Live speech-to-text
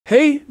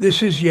Hey,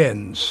 this is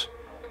Jens,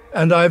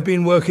 and I've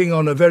been working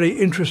on a very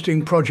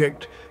interesting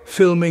project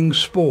filming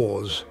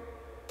spores.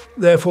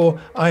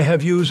 Therefore, I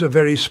have used a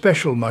very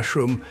special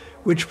mushroom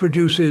which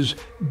produces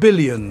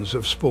billions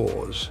of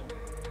spores.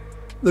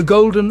 The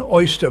golden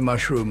oyster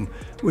mushroom,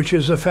 which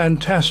is a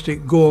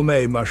fantastic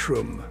gourmet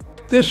mushroom.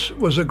 This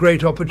was a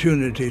great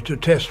opportunity to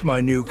test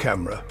my new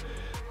camera,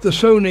 the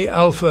Sony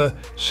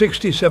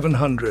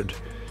a6700,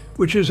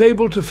 which is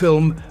able to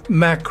film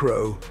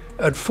macro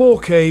at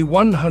 4K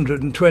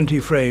 120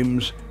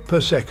 frames per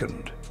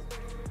second.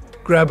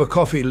 Grab a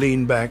coffee,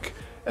 lean back,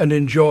 and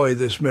enjoy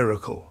this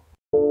miracle.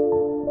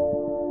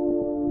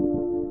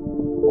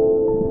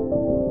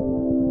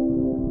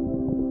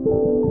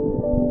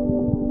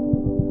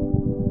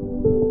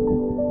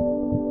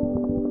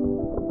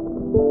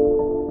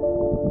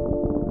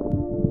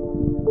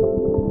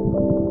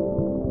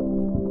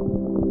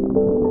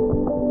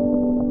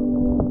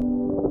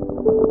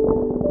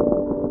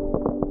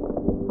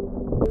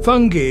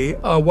 Fungi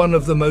are one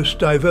of the most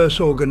diverse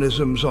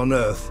organisms on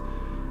Earth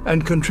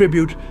and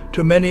contribute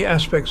to many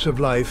aspects of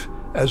life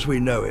as we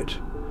know it.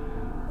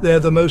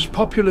 They're the most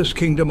populous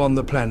kingdom on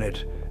the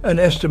planet. An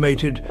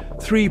estimated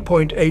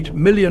 3.8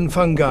 million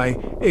fungi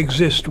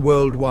exist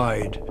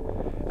worldwide,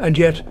 and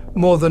yet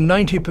more than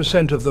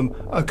 90% of them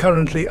are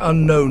currently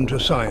unknown to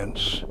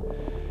science.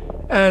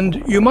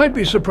 And you might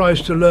be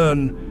surprised to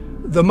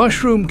learn the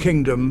mushroom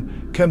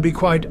kingdom can be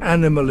quite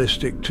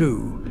animalistic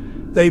too.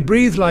 They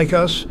breathe like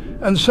us,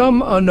 and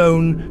some are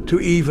known to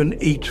even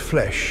eat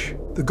flesh.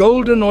 The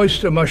golden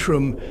oyster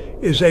mushroom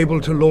is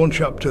able to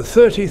launch up to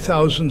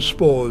 30,000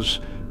 spores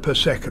per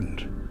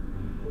second.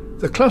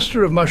 The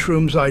cluster of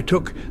mushrooms I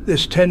took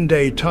this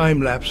 10-day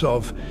time lapse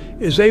of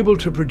is able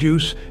to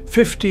produce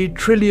 50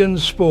 trillion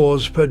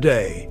spores per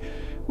day,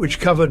 which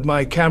covered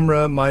my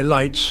camera, my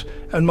lights,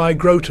 and my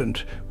grow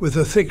tent with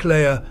a thick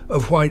layer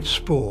of white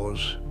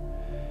spores.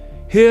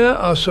 Here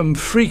are some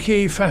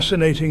freaky,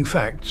 fascinating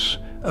facts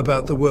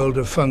about the world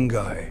of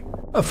fungi.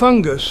 A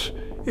fungus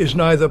is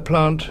neither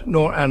plant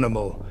nor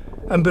animal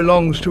and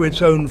belongs to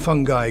its own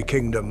fungi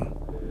kingdom.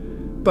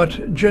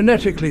 But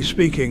genetically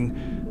speaking,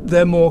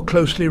 they're more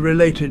closely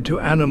related to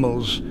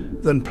animals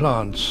than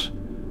plants.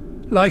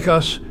 Like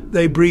us,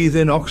 they breathe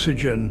in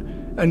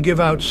oxygen and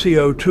give out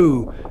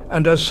CO2,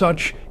 and as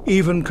such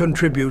even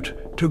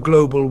contribute to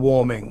global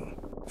warming.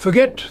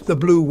 Forget the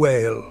blue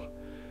whale.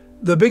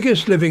 The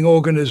biggest living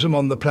organism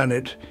on the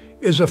planet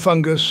is a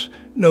fungus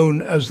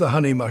known as the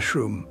honey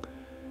mushroom.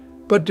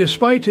 But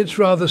despite its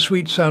rather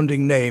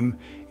sweet-sounding name,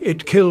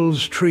 it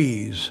kills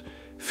trees,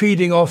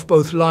 feeding off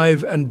both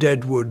live and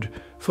dead wood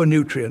for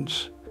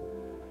nutrients.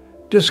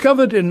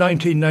 Discovered in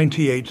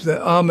 1998, the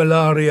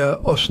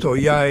Armillaria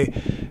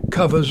ostoyai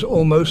covers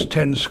almost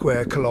 10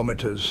 square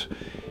kilometers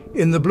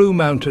in the Blue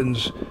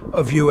Mountains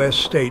of US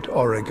state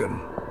Oregon.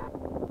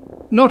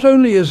 Not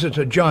only is it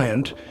a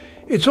giant,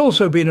 it's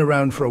also been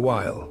around for a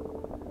while.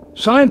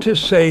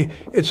 Scientists say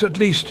it's at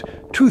least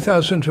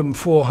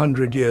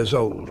 2,400 years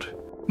old.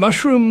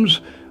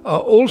 Mushrooms are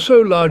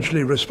also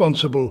largely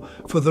responsible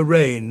for the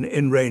rain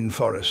in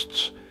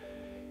rainforests.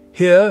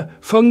 Here,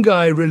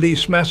 fungi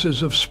release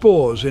masses of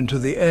spores into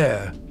the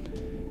air,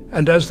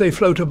 and as they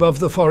float above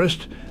the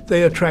forest,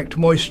 they attract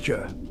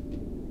moisture.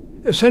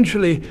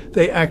 Essentially,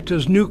 they act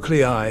as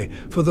nuclei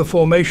for the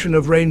formation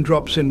of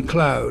raindrops in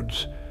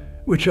clouds,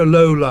 which are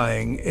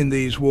low-lying in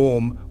these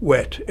warm,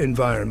 wet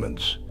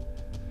environments.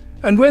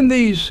 And when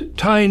these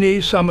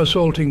tiny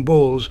somersaulting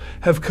balls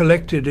have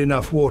collected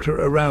enough water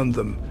around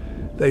them,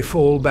 they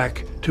fall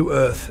back to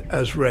Earth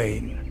as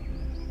rain.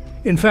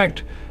 In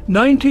fact,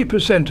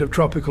 90% of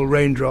tropical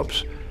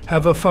raindrops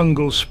have a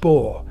fungal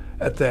spore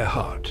at their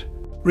heart.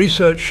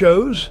 Research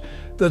shows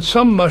that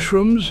some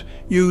mushrooms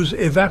use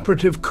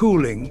evaporative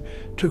cooling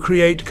to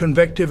create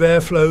convective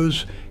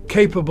airflows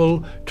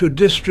capable to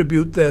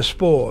distribute their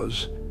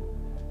spores.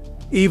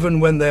 Even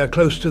when they are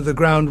close to the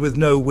ground with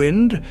no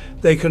wind,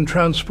 they can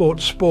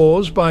transport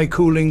spores by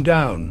cooling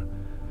down.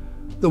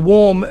 The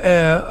warm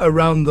air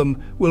around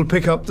them will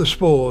pick up the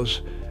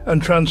spores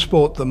and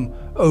transport them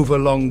over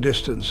long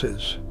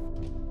distances.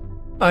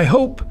 I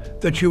hope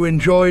that you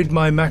enjoyed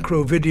my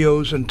macro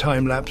videos and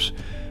time-lapse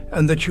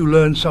and that you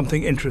learned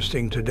something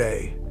interesting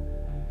today.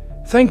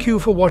 Thank you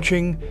for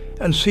watching,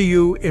 and see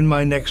you in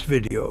my next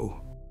video.